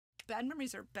bad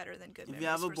memories are better than good memories. If you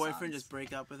have a for boyfriend, songs. just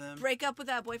break up with him. Break up with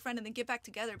that boyfriend and then get back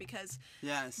together because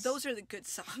yes, those are the good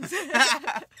songs.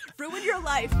 Ruin your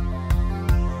life.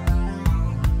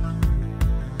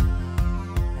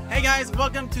 Hey guys,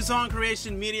 welcome to Song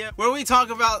Creation Media, where we talk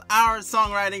about our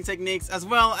songwriting techniques as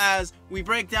well as we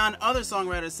break down other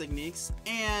songwriters' techniques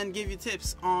and give you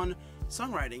tips on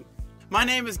songwriting. My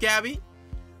name is Gabby.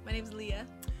 My name is Leah.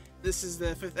 This is the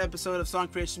 5th episode of Song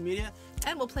Creation Media.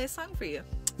 And we'll play a song for you.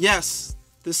 Yes,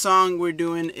 the song we're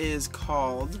doing is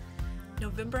called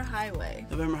November Highway.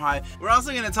 November High. We're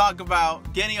also going to talk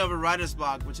about getting over writer's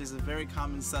block, which is a very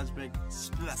common subject.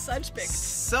 I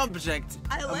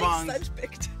like among,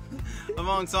 subject.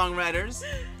 among songwriters,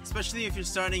 especially if you're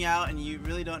starting out and you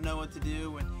really don't know what to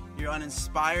do when you're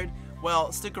uninspired.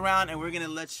 Well, stick around and we're going to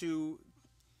let you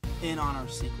in on our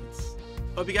secrets.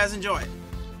 Hope you guys enjoy.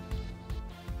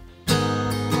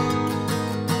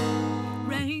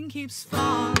 Rain keeps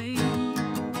falling.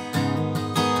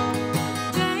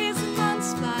 Days and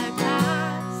months fly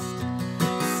past.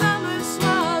 Summer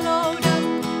swallowed up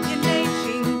in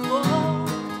aging cold.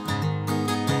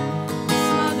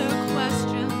 Some other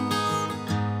questions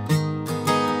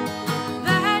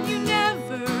that you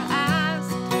never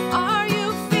asked. Are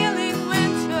you feeling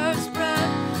winter's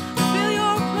breath? Feel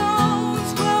your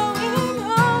bones growing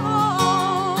old.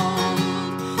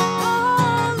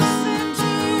 Oh, listen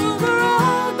to the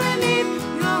road beneath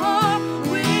your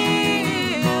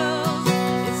wheels.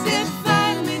 Is it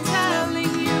finally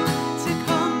telling you to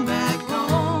come back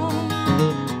home?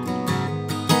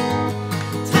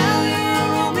 Tell your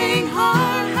roaming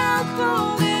heart how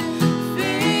cold it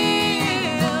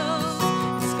feels.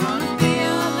 It's gonna be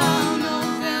a long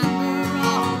November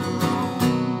all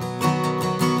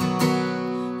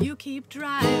alone. You keep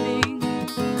driving.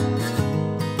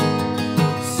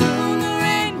 Soon the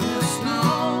rain will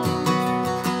snow.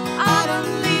 Autumn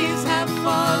leaves have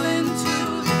fallen to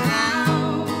the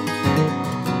ground.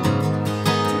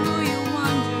 Do you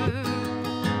wonder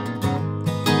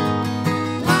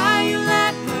why you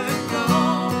let her go?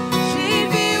 She'd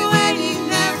be waiting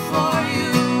there for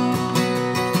you.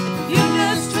 You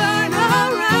just turn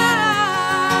around.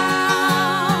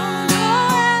 Oh,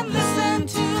 and listen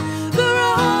to the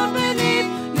road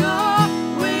beneath your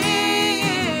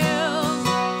wheels.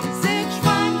 Is it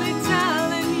finally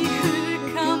telling you to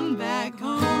come back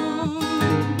home?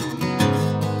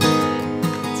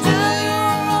 Tell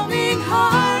your roaming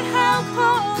heart how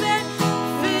cold it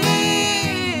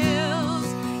feels.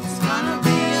 It's gonna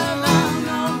be a long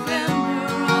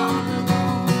November all alone.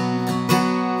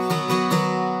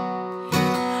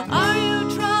 Are you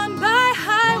drawn by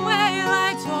highway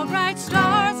lights or bright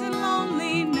stars and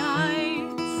lonely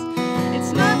nights?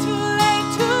 It's not too late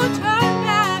to turn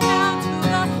back out to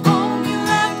the home you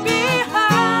left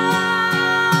behind.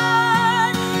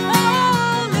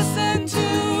 Oh, listen to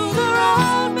the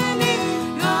road beneath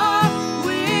your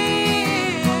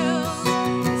wheels.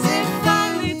 Is it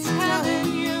finally telling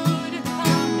you to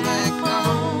come back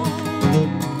home?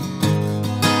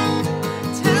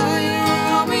 Tell your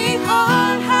roaming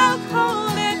heart how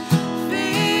cold it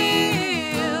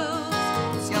feels.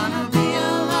 It's gonna be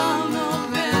a long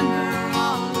November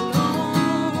all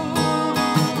alone.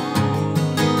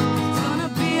 It's gonna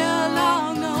be a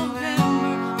long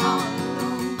November all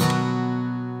alone.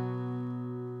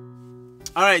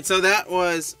 Alright, so that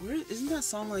was... Isn't that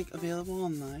song like available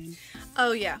online?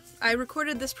 Oh yeah, I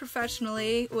recorded this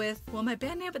professionally with, well, my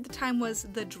band name at the time was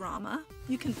The Drama.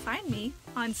 You can find me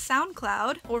on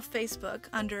SoundCloud or Facebook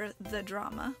under The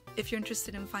Drama if you're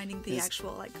interested in finding the This-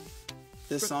 actual, like,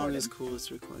 This song recorded. is cool.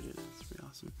 It's recorded. It's pretty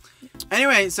awesome.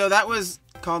 Anyway, so that was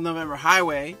called November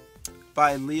Highway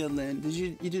by Leah Lynn.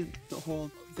 You did the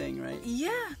whole thing, right? yeah.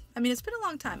 I mean, it's been a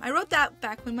long time. I wrote that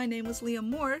back when my name was Leah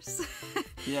Morse.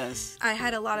 Yes. I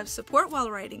had a lot of support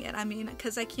while writing it. I mean,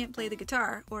 because I can't play the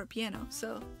guitar or piano,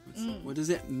 so... What does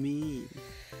it mean?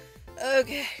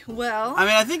 Okay, well... I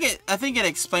mean, I think it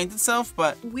explains itself,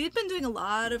 but We'd been doing a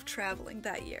lot of traveling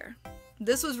that year.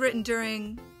 This was written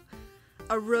during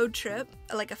a road trip,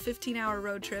 like a 15-hour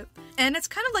road trip. And it's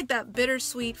kind of like that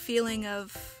bittersweet feeling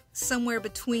of somewhere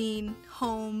between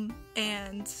home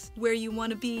and where you want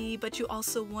to be, but you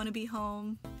also want to be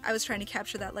home. I was trying to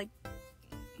capture that, like,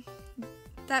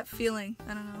 that feeling.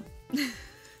 I don't know.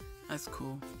 that's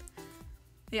cool.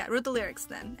 Yeah, I wrote the lyrics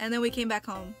then. And then we came back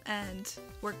home and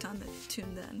worked on the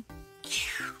tune then.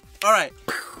 Alright,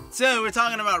 so we're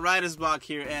talking about writer's block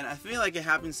here, and I feel like it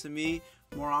happens to me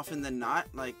more often than not.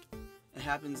 Like, it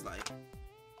happens, like,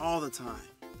 all the time.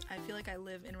 I feel like I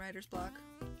live in writer's block.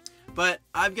 But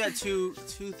I've got two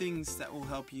things that will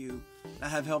help you, that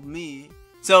have helped me.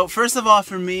 So first of all,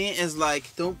 for me, is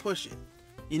like, don't push it.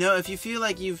 You know, if you feel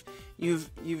like you've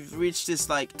reached this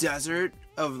like desert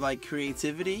of like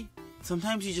creativity,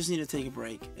 sometimes you just need to take a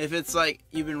break. If it's like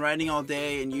you've been writing all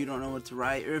day and you don't know what to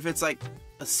write, or if it's like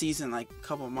a season, like a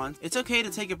couple of months, it's okay to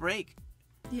take a break.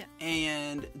 Yeah.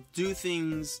 And do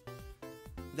things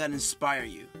that inspire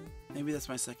you. Maybe that's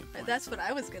my second point. That's what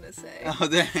I was gonna say. Oh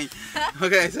dang.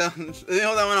 Okay, so let me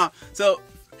hold that one off. So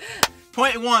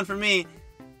point 1 for me,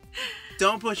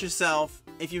 don't push yourself.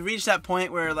 If you reach that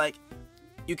point where like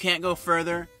you can't go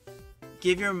further,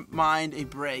 give your mind a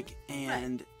break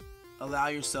and allow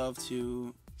yourself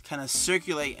to kind of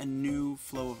circulate a new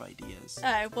flow of ideas.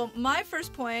 Alright, well my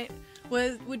first point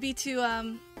would be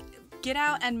to get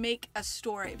out and make a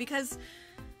story, because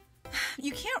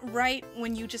you can't write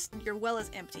when your well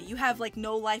is empty. You have like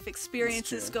no life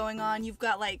experiences going on. You've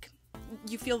got like,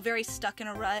 you feel very stuck in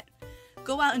a rut.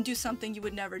 Go out and do something you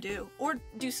would never do, or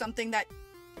do something that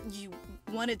you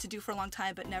wanted to do for a long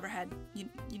time but never had. You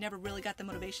never really got the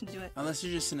motivation to do it. Unless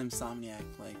you're just an insomniac,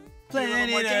 like Planet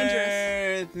more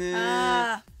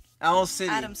dangerous. Owl City.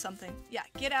 Adam something. Yeah,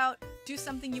 get out, do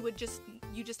something you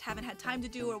just haven't had time to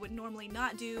do or would normally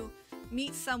not do.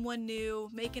 Meet someone new,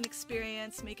 make an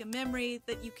experience, make a memory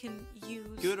that you can use.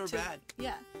 Good or bad.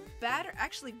 Yeah. Bad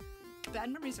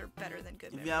memories are better than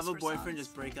good memories. If you have a for boyfriend, songs.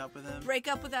 just break up with him. Break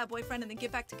up with that boyfriend and then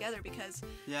get back together, because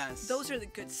those are the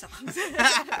good songs.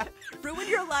 Ruin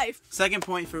your life. Second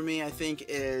point for me, I think,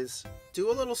 is do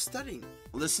a little studying.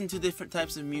 Listen to different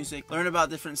types of music. Learn about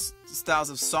different styles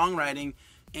of songwriting.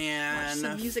 And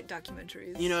watch some music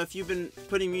documentaries. You know, if you've been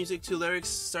putting music to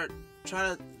lyrics, try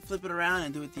to flip it around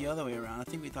and do it the other way around. I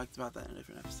think we talked about that in a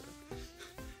different episode.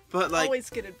 But like, always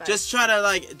good advice. Just try to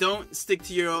like, don't stick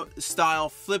to your style.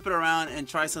 Flip it around and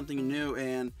try something new,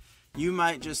 and you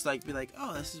might just like be like,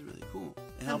 oh, this is really cool.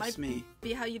 It helps me.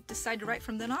 Be how you decide to write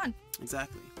from then on.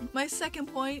 Exactly. My second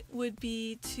point would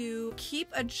be to keep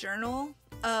a journal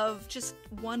of just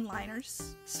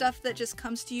one-liners, stuff that just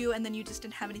comes to you and then you just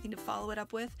didn't have anything to follow it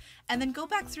up with, and then go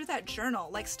back through that journal.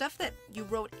 Like stuff that you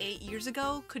wrote 8 years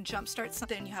ago could jumpstart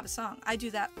something and you have a song. I do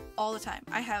that all the time.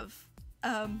 I have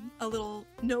a little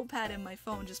notepad in my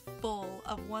phone just full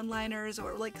of one-liners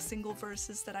or like single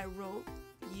verses that I wrote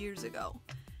years ago,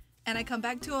 and I come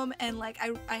back to them and like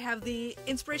I have the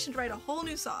inspiration to write a whole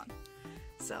new song.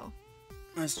 So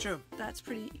that's true. That's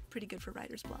pretty good for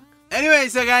writer's block. Anyway,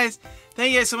 so guys,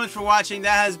 thank you guys so much for watching.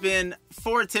 That has been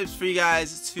 4 tips for you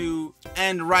guys to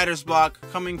end writer's block,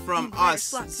 coming from us.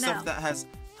 Stuff that has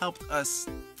helped us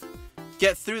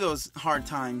get through those hard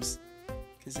times,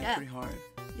 because they're pretty hard.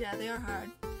 Yeah, they are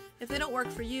hard. If they don't work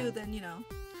for you, then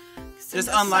just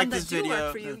unlike this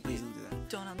video. Please don't do that.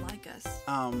 Don't unlike us.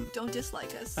 Don't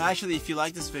dislike us. Actually, if you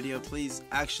like this video, please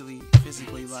actually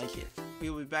physically like it. We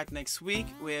will be back next week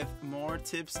with more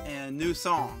tips and a new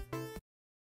song.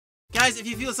 Guys, if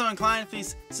you feel so inclined,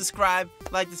 please subscribe,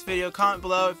 like this video, comment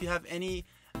below if you have any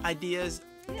ideas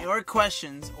or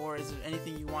questions, or is there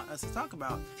anything you want us to talk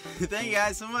about. Thank you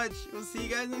guys so much. We'll see you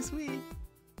guys next week.